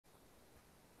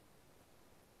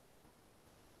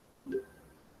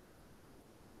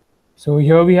So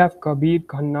here we have Kabir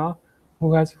Khanna,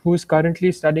 who's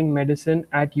currently studying medicine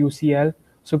at UCL.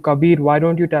 So Kabir, why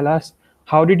don't you tell us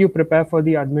how did you prepare for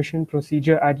the admission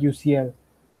procedure at UCL?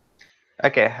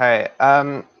 Okay, hi.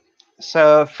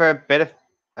 So for a bit of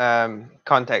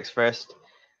context first,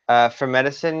 for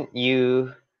medicine,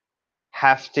 you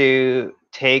have to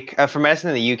take, for medicine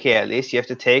in the UK at least, you have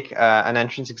to take an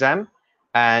entrance exam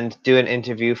and do an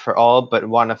interview for all but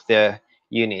one of the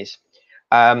unis.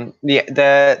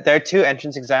 There are two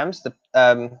entrance exams,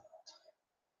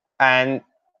 and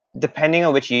depending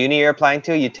on which uni you're applying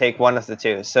to, you take one of the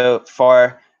two. So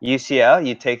for UCL,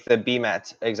 you take the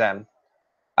BMAT exam.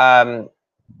 Um,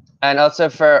 And also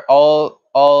for all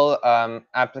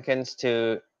applicants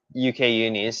to UK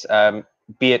unis,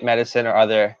 be it medicine or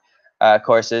other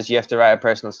courses, you have to write a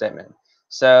personal statement.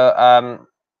 So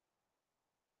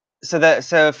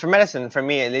so for medicine, for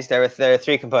me at least, there are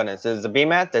three components. There's the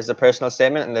BMAT, there's the personal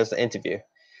statement, and there's the interview.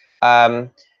 Um,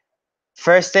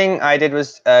 First thing I did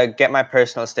was get my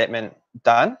personal statement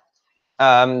done.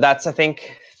 That's I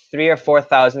think 3 or 4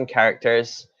 thousand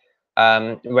characters,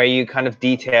 where you kind of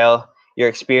detail your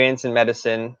experience in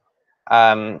medicine,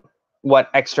 um,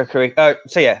 what extracurricular.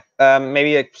 So yeah,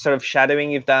 maybe a sort of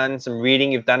shadowing you've done, some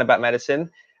reading you've done about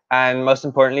medicine, and most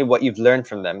importantly, what you've learned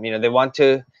from them. You know, they want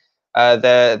to.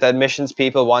 The admissions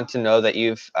people want to know that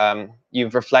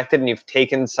you've reflected and you've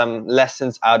taken some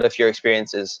lessons out of your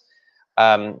experiences.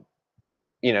 Um,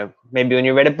 you know, maybe when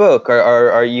you read a book,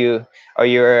 or you're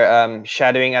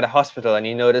shadowing at a hospital and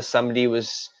you notice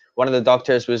one of the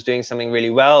doctors was doing something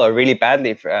really well or really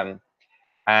badly for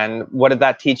and what did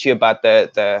that teach you about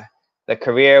the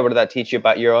career? What did that teach you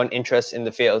about your own interests in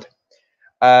the field?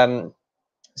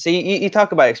 So you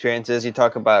talk about experiences, you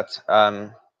talk about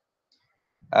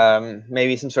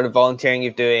maybe some sort of volunteering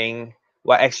you're doing,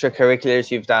 what extracurriculars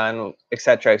you've done,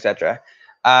 etc., etc.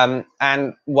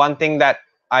 And one thing that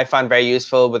I found very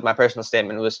useful with my personal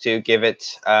statement was to give it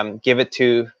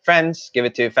to friends, give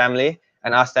it to family,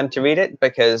 and ask them to read it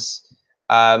because,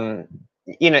 um,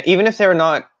 you know, even if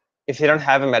if they don't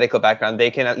have a medical background,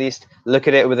 they can at least look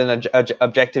at it with an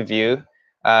objective view,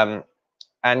 um,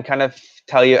 and kind of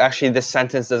tell you, actually, this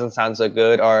sentence doesn't sound so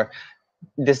good, or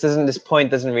this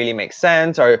point doesn't really make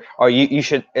sense, or you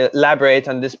should elaborate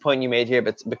on this point you made here,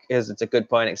 but because it's a good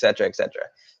point, etc., etc.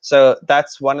 So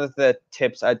that's one of the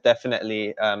tips I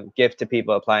definitely give to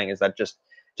people applying, is that just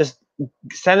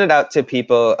send it out to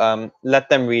people, let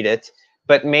them read it,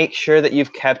 but make sure that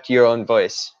you've kept your own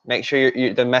voice. Make sure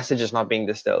the message is not being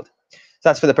distilled. So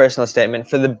that's for the personal statement.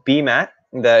 For the BMAT,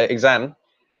 the exam,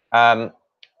 um,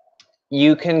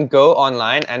 you can go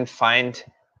online and find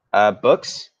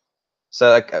books, so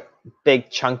like big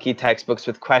chunky textbooks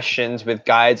with questions, with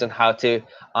guides on how to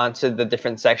answer the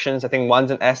different sections. I think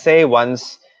one's an essay,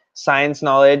 one's science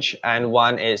knowledge, and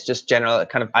one is just general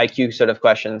kind of IQ sort of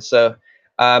questions. So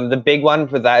the big one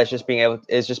with that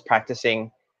is just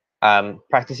practicing,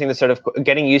 practicing the sort of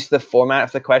getting used to the format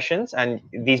of the questions. And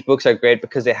these books are great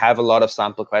because they have a lot of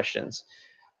sample questions.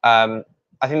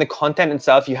 I think the content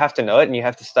itself, you have to know it and you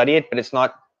have to study it, but it's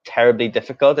not terribly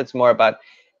difficult. It's more about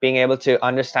being able to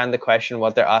understand the question,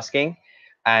 what they're asking,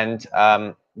 and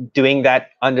doing that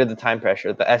under the time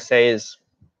pressure. The essay is,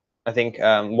 I think,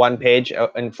 one page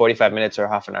in 45 minutes or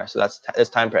half an hour. So that's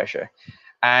time pressure.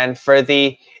 And for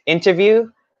the interview,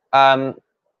 um,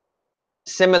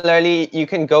 similarly, you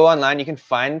can go online, you can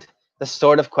find the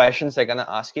sort of questions they're going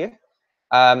to ask you.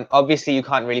 Obviously, you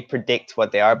can't really predict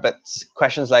what they are, but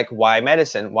questions like why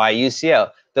medicine, why UCL,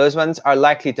 those ones are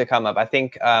likely to come up. I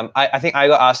think I think I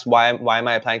got asked why am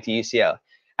I applying to UCL,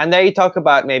 and there you talk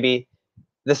about maybe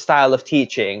the style of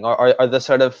teaching, or the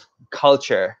sort of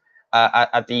culture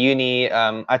at the uni.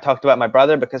 I talked about my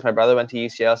brother because my brother went to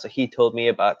UCL, so he told me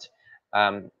about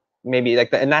um, maybe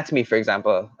like the anatomy, for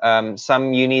example.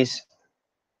 Some unis,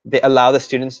 they allow the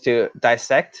students to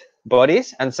dissect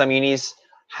bodies, and some unis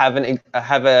have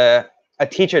a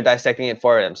teacher dissecting it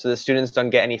for them, so the students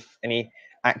don't get any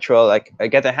actual, like,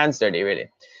 get their hands dirty, really.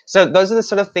 So those are the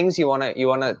sort of things you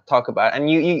wanna talk about, and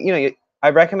I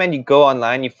recommend you go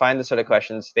online, you find the sort of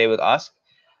questions they would ask.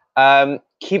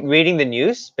 Keep reading the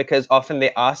news, because often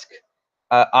they ask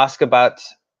about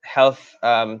health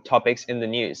topics in the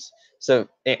news. So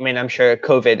I mean, I'm sure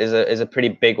COVID is a pretty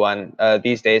big one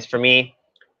these days. For me,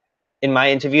 in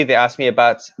my interview, they asked me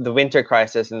about the winter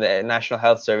crisis in the National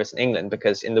Health Service in England,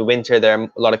 because in the winter there are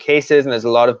a lot of cases and there's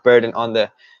a lot of burden on the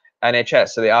NHS.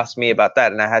 So they asked me about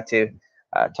that, and I had to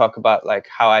talk about like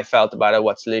how I felt about it,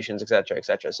 what solutions, etc.,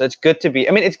 etc. So it's good to be.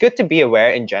 I mean, it's good to be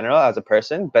aware in general as a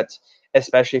person, but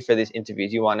especially for these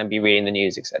interviews, you want to be reading the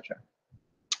news, etc.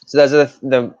 So those are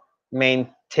the main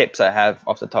tips I have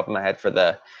off the top of my head for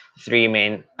three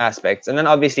main aspects. And then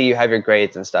obviously you have your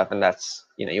grades and stuff, and that's,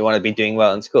 you want to be doing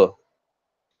well in school.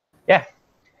 Yeah.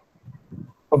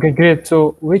 Okay, great.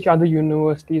 So, which other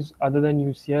universities other than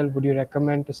UCL would you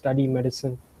recommend to study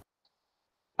medicine?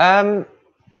 Um,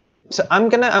 so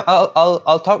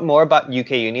I'll talk more about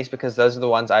UK unis because those are the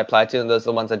ones I applied to and those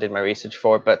are the ones I did my research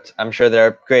for. But I'm sure there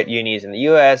are great unis in the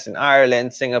US, in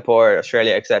Ireland, Singapore,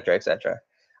 Australia, etc., etc.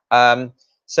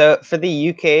 So for the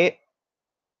UK,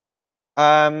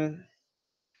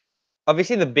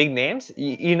 obviously the big names,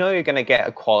 you're going to get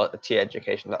a quality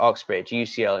education, the Oxbridge,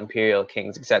 UCL, Imperial,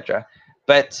 King's, etc.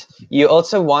 But you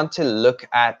also want to look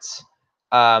at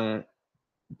the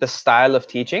style of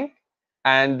teaching.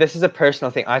 And this is a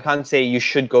personal thing. I can't say you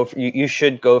should go for you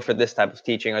should go for this type of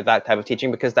teaching or that type of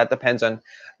teaching because that depends on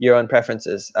your own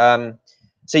preferences.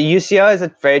 So UCL is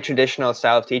a very traditional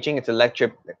style of teaching.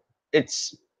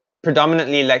 It's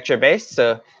predominantly lecture based.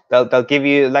 So they'll give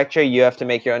you a lecture, you have to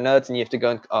make your own notes, and you have to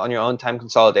go on your own time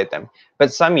consolidate them.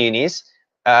 But some unis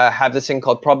have this thing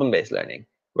called problem based learning,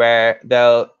 where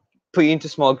they'll put you into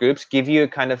small groups, give you a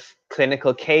kind of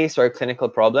clinical case or a clinical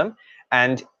problem,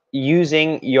 and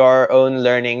using your own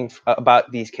learning about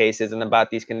these cases and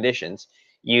about these conditions,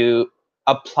 you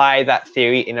apply that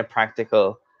theory in a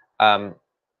practical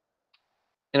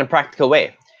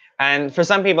way. And for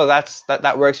some people,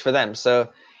 that works for them. So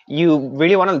you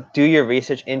really want to do your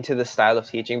research into the style of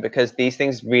teaching because these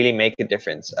things really make a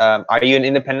difference. Are you an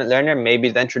independent learner?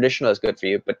 Maybe then traditional is good for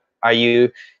you. But do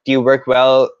you work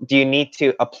well? Do you need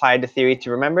to apply the theory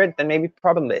to remember it? Then maybe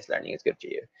problem-based learning is good for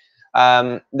you.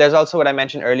 There's also what I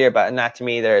mentioned earlier about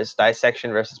anatomy. There's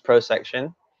dissection versus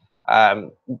prosection.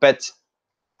 But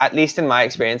at least in my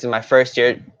experience, in my first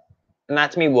year,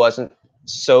 anatomy wasn't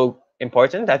so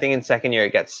important. I think in second year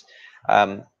it gets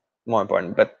more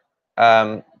important. But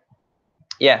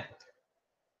yeah,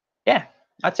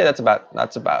 I'd say that's about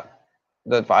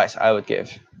the advice I would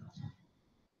give.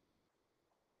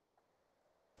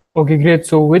 Okay, great.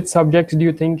 So, which subjects do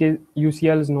you think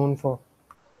UCL is known for?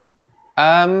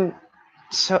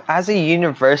 So as a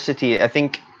university, I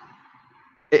think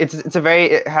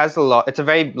it has a lot. It's a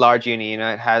very large uni.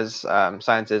 It has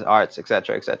sciences, arts,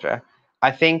 etc., etc.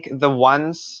 I think the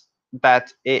ones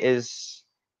that it is.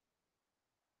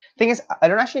 Thing is, I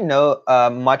don't actually know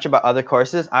much about other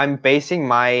courses. I'm basing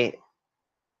my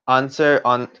answer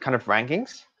on kind of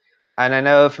rankings, and I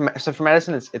know for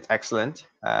medicine it's excellent,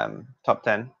 top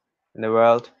 10 in the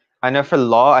world. I know for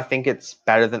law I think it's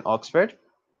better than Oxford,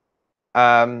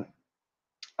 and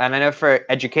I know for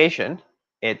education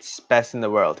it's best in the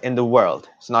world.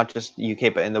 It's not just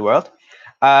UK but in the world.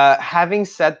 Having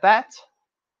said that,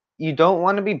 you don't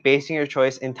want to be basing your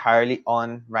choice entirely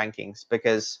on rankings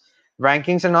because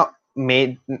rankings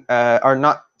are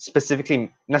not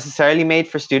specifically necessarily made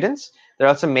for students. They're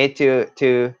also made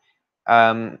to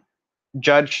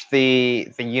judge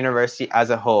the university as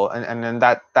a whole, and then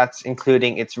that's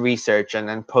including its research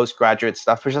and postgraduate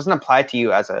stuff, which doesn't apply to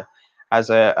you as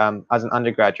an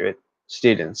undergraduate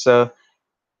student. So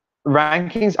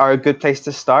rankings are a good place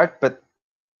to start, but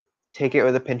take it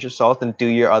with a pinch of salt and do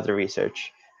your other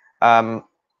research. Um,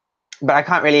 but I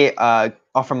can't really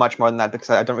offer much more than that because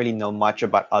I don't really know much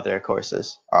about other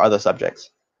courses or other subjects.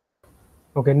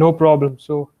 Okay, no problem.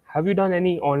 So, have you done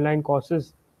any online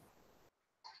courses?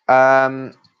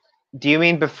 Um, do you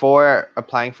mean before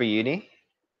applying for uni?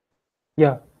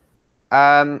 Yeah.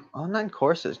 Online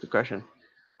courses, good question.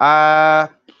 Uh,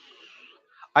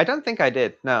 I don't think I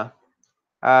did, no.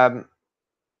 Um,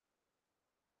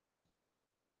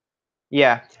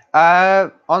 yeah,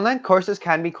 online courses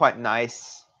can be quite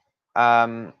nice,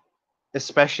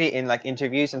 especially in like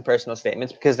interviews and personal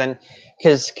statements, because then,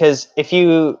 because if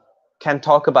you can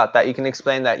talk about that, you can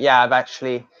explain that, yeah,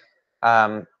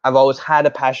 I've always had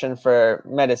a passion for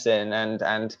medicine,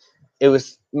 and it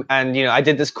was, and I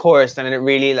did this course, and it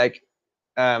really like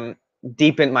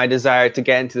deepened my desire to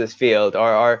get into this field,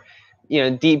 or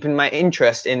deepened my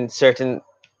interest in certain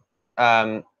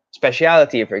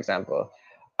speciality, for example.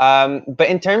 But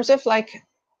in terms of like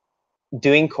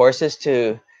doing courses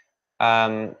to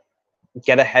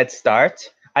get a head start,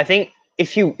 I think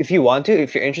if you want to,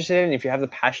 if you're interested in, if you have the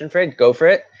passion for it, go for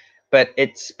it. But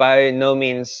it's by no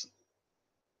means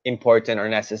important or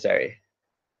necessary.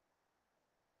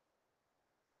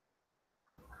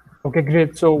 Okay,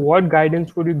 great. So, what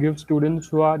guidance would you give students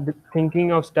who are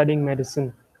thinking of studying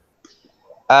medicine?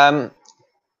 Um,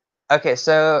 okay,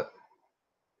 so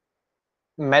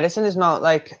medicine is not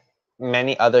like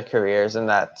many other careers in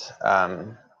that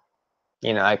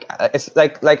like it's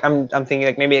like I'm thinking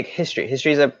like maybe like history.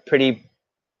 History is a pretty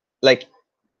like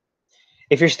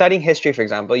if you're studying history, for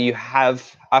example, you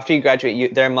have, after you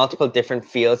graduate, there are multiple different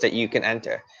fields that you can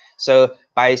enter. So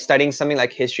by studying something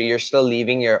like history, you're still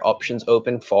leaving your options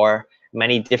open for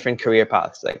many different career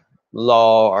paths, like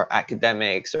law or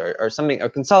academics or something, or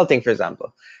consulting, for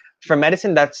example. For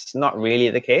medicine, that's not really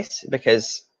the case,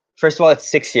 because first of all, it's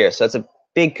 6 years, so it's a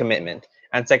big commitment.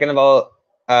 And second of all,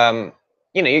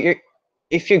 you know,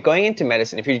 if you're going into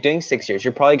medicine, if you're doing 6 years,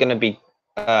 you're probably going to be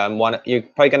you're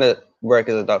probably going to work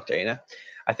as a doctor. You know,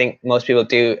 I think most people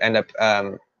do end up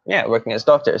yeah, working as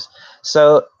doctors.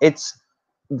 So it's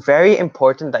very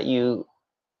important that you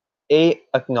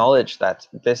acknowledge that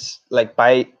this, like,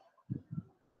 by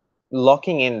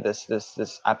locking in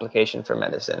this application for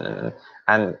medicine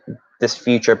and this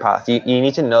future path, you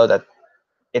need to know that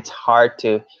it's hard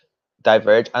to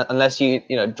diverge unless you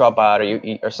know, drop out, or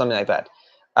or something like that.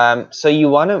 So you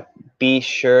want to be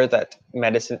sure that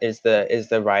medicine is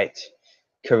the right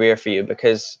career for you,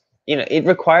 because you know it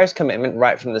requires commitment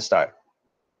right from the start.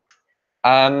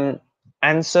 And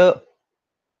so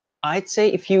I'd say,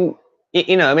 if you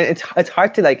know, I mean, it's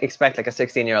hard to like expect like a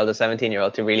 16-year-old or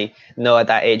 17-year-old to really know at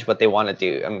that age what they want to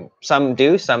do. Some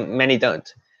do, many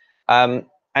don't. And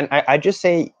I just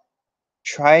say,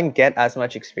 try and get as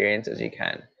much experience as you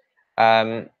can.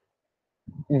 Um,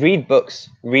 read books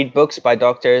by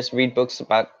doctors, read books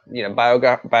about, you know,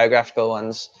 biographical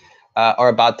ones, or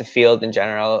about the field in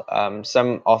general.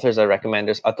 Some authors I recommend,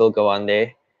 there's Atul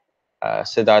Gawande,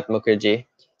 Siddharth Mukherjee.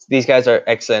 These guys are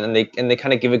excellent, and they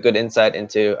kind of give a good insight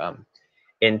into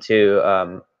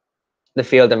the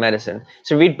field of medicine.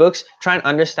 So read books, try and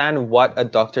understand what a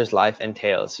doctor's life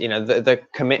entails. You know, the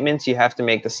commitments you have to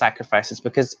make, the sacrifices,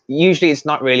 because usually it's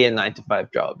not really a 9 to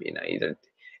 5 job. You know, either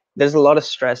there's a lot of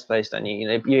stress placed on you. You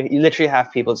know, you literally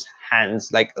have people's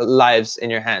hands, like lives in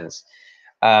your hands.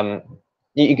 Um,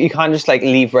 you can't just like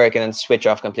leave work and then switch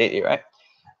off completely, right?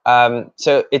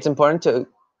 So it's important to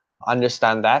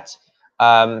understand that.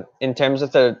 In terms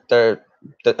of the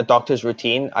doctor's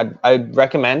routine, I'd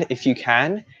recommend, if you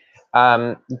can,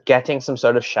 getting some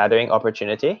sort of shadowing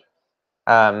opportunity.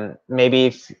 Maybe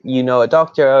if you know a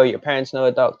doctor, or your parents know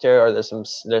a doctor, or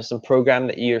there's some program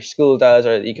that your school does,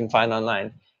 or that you can find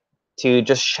online, to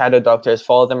just shadow doctors,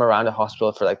 follow them around the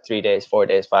hospital for like 3 days, 4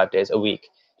 days, 5 days, a week,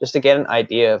 just to get an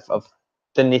idea of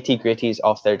the nitty gritties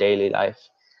of their daily life.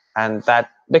 And that,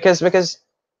 because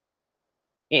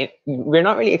we're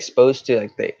not really exposed to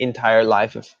like the entire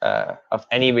life of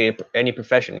any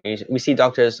profession. We see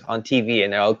doctors on TV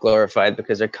and they're all glorified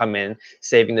because they're come in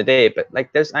saving the day, but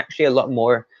like there's actually a lot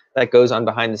more that goes on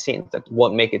behind the scenes that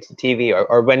won't make it to TV,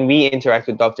 or when we interact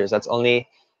with doctors, that's only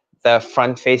the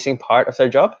front facing part of their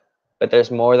job, but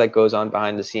there's more that goes on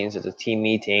behind the scenes. There's the team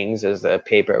meetings, there's the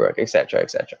paperwork, etc.,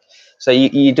 etc. So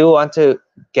you do want to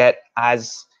get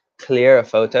as clear a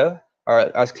photo,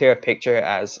 or as clear a picture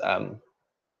as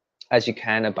you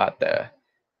can about the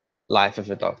life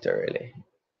of a doctor, really.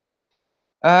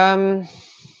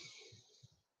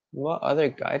 What other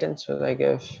guidance would I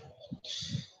give?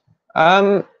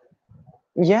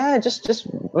 Yeah, just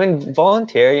when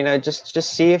volunteer, you know, just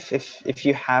see if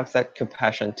you have that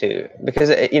compassion too, because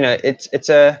you know, it's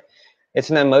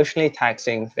an emotionally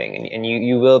taxing thing, and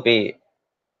you will be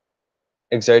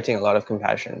exerting a lot of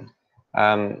compassion.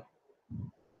 So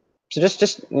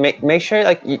just make sure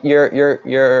like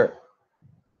you're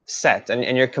set,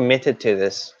 and you're committed to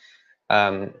this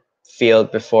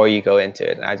field before you go into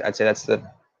it. And I'd say that's the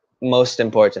most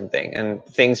important thing, and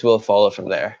things will follow from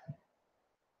there.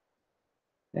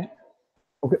 Yeah.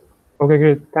 Okay, okay,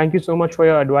 great. Thank you so much for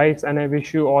your advice, and I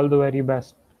wish you all the very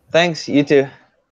best. Thanks. You too.